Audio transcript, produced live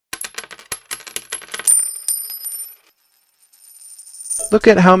Look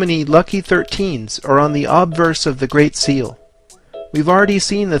at how many lucky 13s are on the obverse of the Great Seal. We've already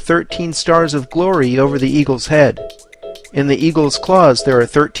seen the 13 stars of glory over the eagle's head. In the eagle's claws there are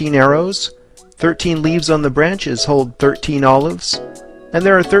 13 arrows, 13 leaves on the branches hold 13 olives, and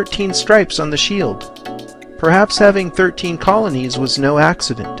there are 13 stripes on the shield. Perhaps having 13 colonies was no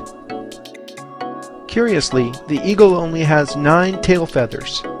accident. Curiously, the eagle only has 9 tail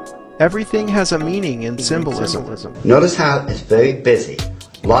feathers. Everything has a meaning in symbolism. Notice how it's very busy.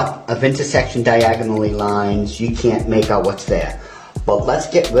 Lot of intersection diagonally lines, you can't make out what's there. But let's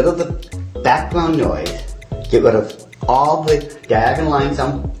get rid of the background noise, get rid of all the diagonal lines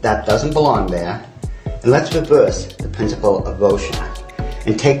that doesn't belong there, and let's reverse the principle of Rorschach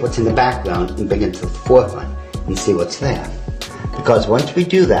and take what's in the background and bring it to the forefront and see what's there. Because once we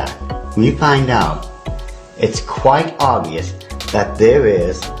do that, we find out it's quite obvious that there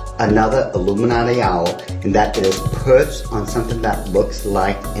is another Illuminati owl, and that it is perched on something that looks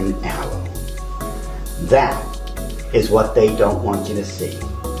like an arrow. That is what they don't want you to see.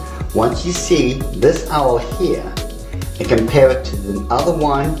 Once you see this owl here and compare it to the other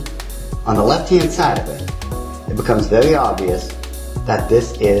one on the left-hand side of it, it becomes very obvious that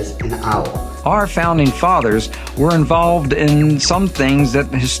this is an owl. Our founding fathers were involved in some things that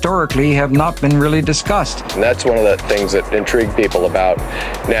historically have not been really discussed. And that's one of the things that intrigued people about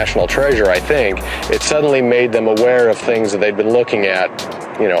National Treasure, I think. It suddenly made them aware of things that they'd been looking at,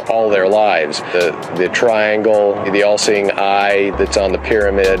 all their lives. The triangle, the all-seeing eye that's on the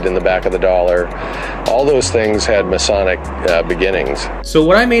pyramid in the back of the dollar. All those things had Masonic beginnings. So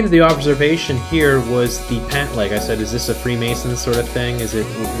what I made of the observation here was the pant leg. I said, is this a Freemason sort of thing?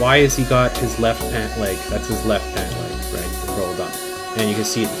 Why has he got his left pant leg? That's his left pant leg, right? Rolled up. And you can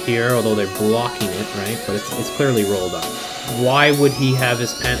see it here, although they're blocking it, right? But it's clearly rolled up. Why would he have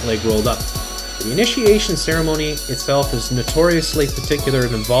his pant leg rolled up? The initiation ceremony itself is notoriously particular.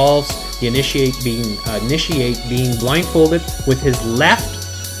 It involves the initiate being blindfolded with his left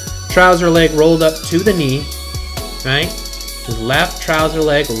trouser leg rolled up to the knee, right? His left trouser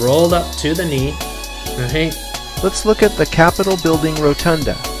leg rolled up to the knee, right? Let's look at the Capitol building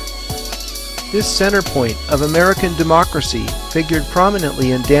rotunda. This center point of American democracy figured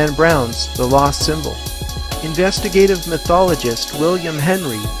prominently in Dan Brown's The Lost Symbol. Investigative mythologist William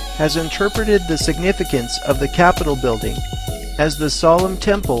Henry has interpreted the significance of the Capitol building as the solemn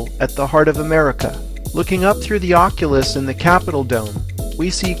temple at the heart of America. Looking up through the oculus in the Capitol dome, we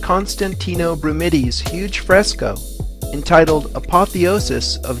see Constantino Brumitti's huge fresco entitled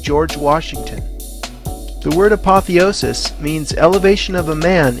Apotheosis of George Washington. The word apotheosis means elevation of a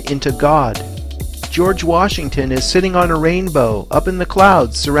man into God. George Washington is sitting on a rainbow up in the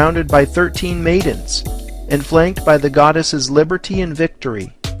clouds surrounded by 13 maidens and flanked by the goddesses Liberty and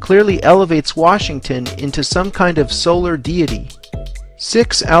Victory. Clearly elevates Washington into some kind of solar deity.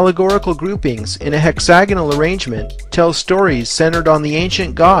 6 allegorical groupings in a hexagonal arrangement tell stories centered on the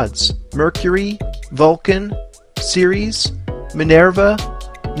ancient gods Mercury, Vulcan, Ceres, Minerva,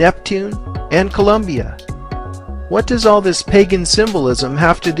 Neptune, and Columbia. What does all this pagan symbolism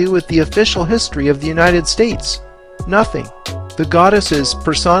have to do with the official history of the United States? Nothing. The goddesses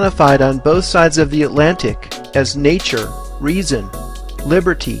personified on both sides of the Atlantic as nature, reason,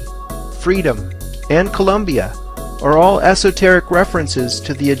 liberty, freedom, and Columbia are all esoteric references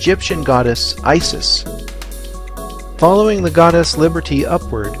to the Egyptian goddess Isis. Following the goddess Liberty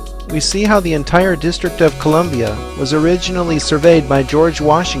upward, we see how the entire District of Columbia was originally surveyed by George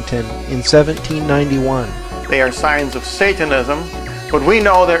Washington in 1791. They are signs of Satanism, but we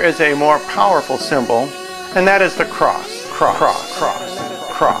know there is a more powerful symbol, and that is the cross. Cross, cross,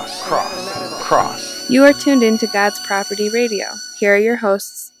 cross, cross, cross, cross. You are tuned in to God's Property Radio. Here are your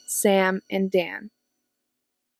hosts, Sam and Dan.